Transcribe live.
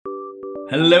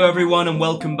Hello everyone and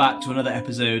welcome back to another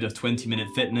episode of 20 Minute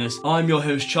Fitness. I'm your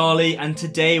host Charlie, and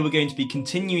today we're going to be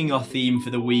continuing our theme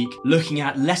for the week, looking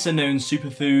at lesser known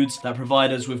superfoods that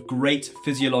provide us with great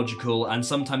physiological and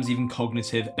sometimes even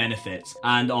cognitive benefits.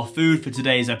 And our food for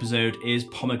today's episode is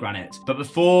pomegranate. But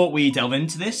before we delve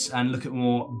into this and look at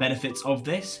more benefits of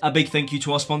this, a big thank you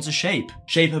to our sponsor Shape.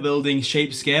 Shape are building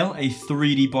Shape Scale, a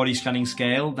 3D body scanning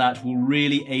scale that will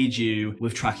really aid you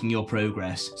with tracking your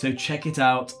progress. So check it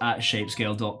out at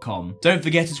shapescale.com. Don't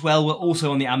forget as well, we're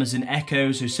also on the Amazon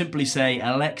Echo, so simply say,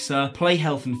 Alexa, play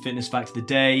health and fitness fact of the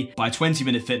day by 20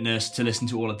 Minute Fitness to listen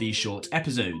to all of these short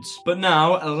episodes. But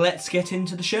now, let's get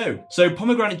into the show. So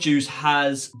pomegranate juice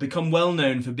has become well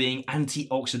known for being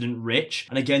antioxidant rich,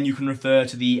 and again, you can refer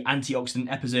to the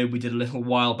antioxidant episode we did a little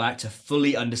while back to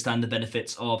fully understand the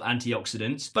benefits of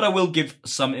antioxidants, but I will give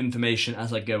some information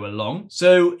as I go along.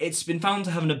 So it's been found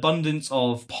to have an abundance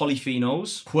of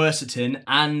polyphenols, quercetin,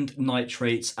 and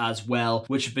nitrates as well,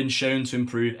 which have been shown to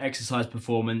improve exercise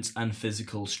performance and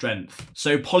physical strength.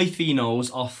 So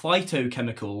polyphenols are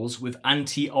phytochemicals with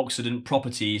antioxidant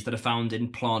properties that are found in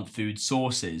plant food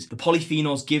sources. The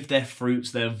polyphenols give their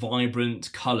fruits their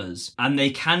vibrant colours, and they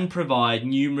can provide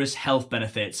numerous health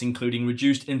benefits, including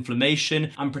reduced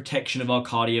inflammation and protection of our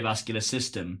cardiovascular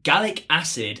system. Gallic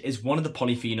acid is one of the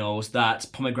polyphenols that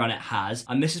pomegranate has,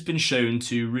 and this has been shown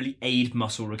to really aid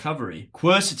muscle recovery.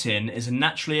 Quercetin is a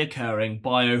naturally occurring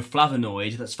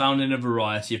bioflavonoid that's found in a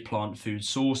variety of plant food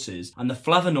sources, and the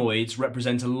flavonoids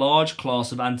represent a large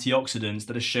class of antioxidants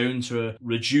that are shown to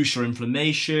reduce your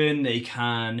inflammation. They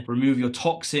can remove your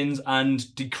toxins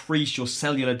and decrease your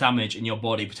cellular damage in your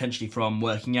body, potentially from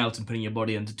working out and putting your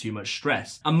body under too much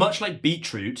stress. And much like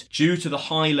beetroot, due to the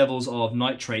high levels of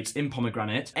nitrates in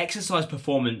pomegranate, exercise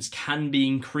performance can be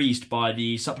increased by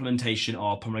the supplementation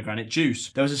of pomegranate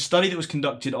juice. There was a study that was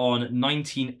conducted on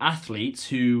 19 athletes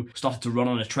who started to run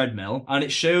on a treadmill, and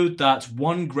it showed that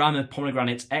 1 gram of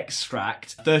pomegranate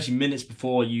extract 30 minutes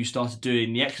before you started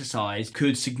doing the exercise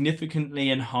could significantly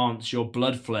enhance your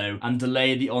blood flow and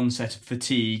delay the onset of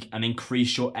fatigue and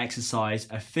increase your exercise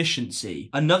efficiency.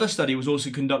 Another study was also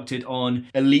conducted on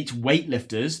elite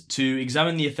weightlifters to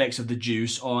examine the effects of the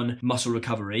juice on muscle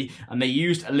recovery, and they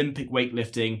used Olympic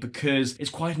weightlifting because it's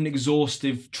quite an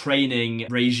exhaustive training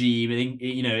regime.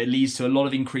 It leads to a lot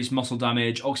of increased muscle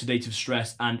damage, oxidative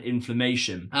stress, and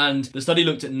inflammation. And the study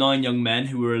looked at 9 young men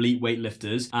who were elite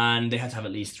weightlifters, and they had to have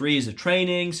at least 3 years of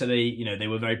training, so they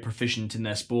were very proficient in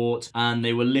their sport, and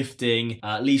they were lifting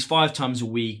at least 5 times a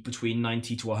week between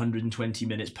 90 to 120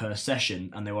 minutes per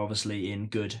session, and they were obviously in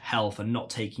good health and not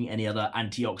taking any other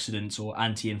antioxidants or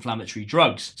anti-inflammatory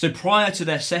drugs. So prior to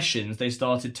their sessions, they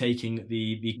started taking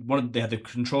they had the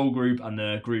control group and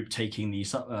the group taking the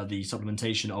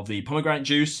supplementation of the pomegranate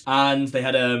juice, and they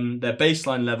had their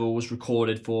baseline level was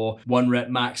recorded for 1 rep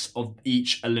max of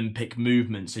each Olympic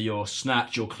movement. So your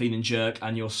snatch, your clean and jerk,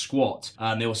 and your squat.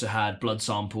 And they also had blood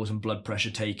samples and blood pressure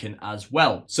taken as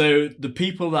well. So the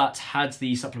people that had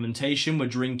the supplementation were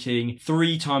drinking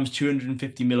 3 times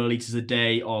 250 milliliters a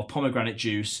day of pomegranate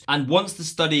juice. And once the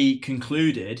study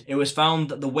concluded, it was found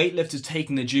that the weightlifters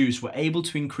taking the juice were able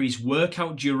to increase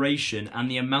workout duration and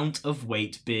the amount of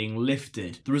weight being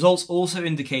lifted. The results also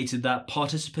indicated that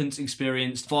participants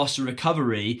experienced faster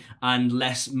recovery and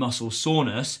less muscle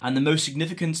soreness, and the most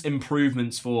significant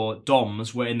improvements for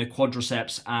DOMs were in the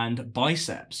quadriceps and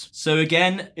biceps. So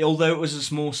again, although it was a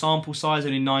small sample size,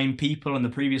 only 9 people, and the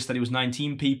previous study was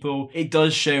 19 people, it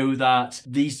does show that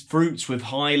these fruits with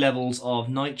high levels of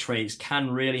nitrates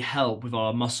can really help with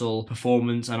our muscle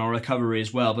performance and our recovery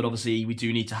as well, but obviously we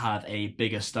do need to have a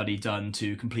bigger study done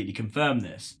to completely confirm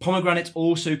this. Pomegranate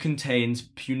also contains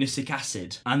punicic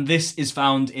acid, and this is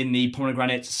found in the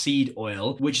pomegranate seed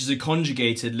oil, which is a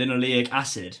conjugated linoleic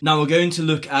acid. Now we're going to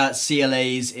look at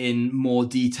CLAs in more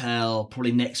detail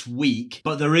probably next week,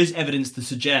 but there is evidence to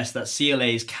suggest that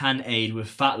CLAs can aid with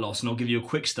fat loss, and I'll give you a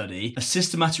quick study. A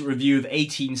systematic review of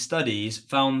 18 studies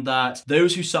found that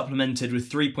those who supplemented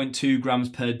with 3.2 grams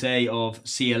per day of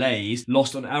CLAs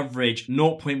lost on average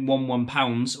 0.11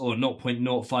 pounds or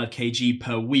 0.05 kg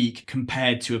per week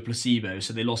compared to a placebo.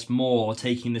 So they lost more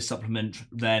taking this supplement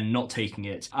than not taking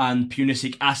it. And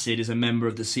punicic acid is a member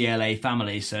of the CLA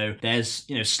family, so there's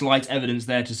slight evidence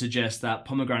there to suggest that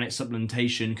pomegranate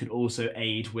supplementation could also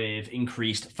aid with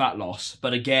increased fat loss.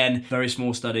 But again, very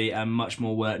small study and much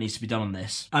more work needs to be done on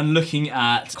this. And looking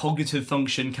at cognitive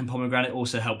function, can pomegranate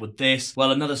also help with this?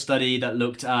 Well, another study that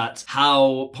looked at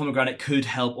how pomegranate could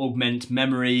help augment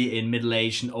memory in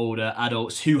middle-aged and older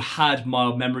adults who had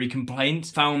mild memory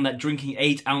complaints found that drinking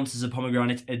 8 ounces of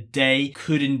pomegranate a day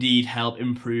could indeed help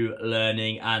improve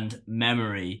learning and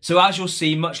memory. So as you'll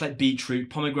see, much like beetroot, beetroot,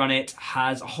 pomegranate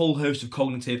has a whole host of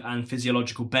cognitive and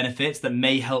physiological benefits that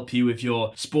may help you with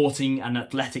your sporting and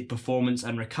athletic performance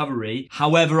and recovery.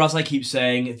 However, as I keep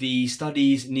saying, the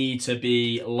studies need to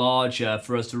be larger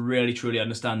for us to really truly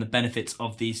understand the benefits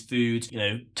of these foods.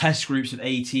 Test groups of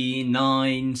 18,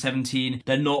 9, 17,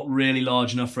 they're not really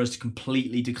large enough for us to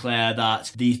completely declare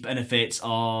that these benefits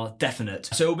are definite.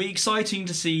 So it'll be exciting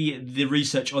to see the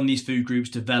research on these food groups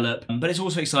develop, but it's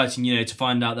also exciting, to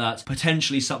find out that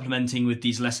potentially supplementing with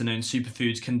these lesser known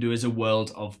superfoods can do us a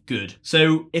world of good.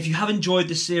 So if you have enjoyed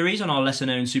this series on our lesser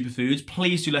known superfoods,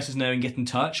 please do let us know and get in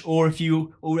touch. Or if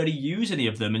you already use any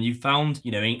of them and you found,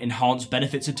 enhanced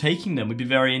benefits of taking them, we'd be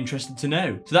very interested to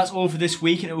know. So that's all for this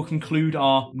week, and it will conclude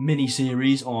our mini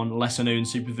series on lesser known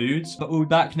superfoods. But we'll be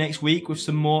back next week with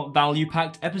some more value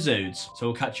packed episodes. So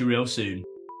we'll catch you real soon.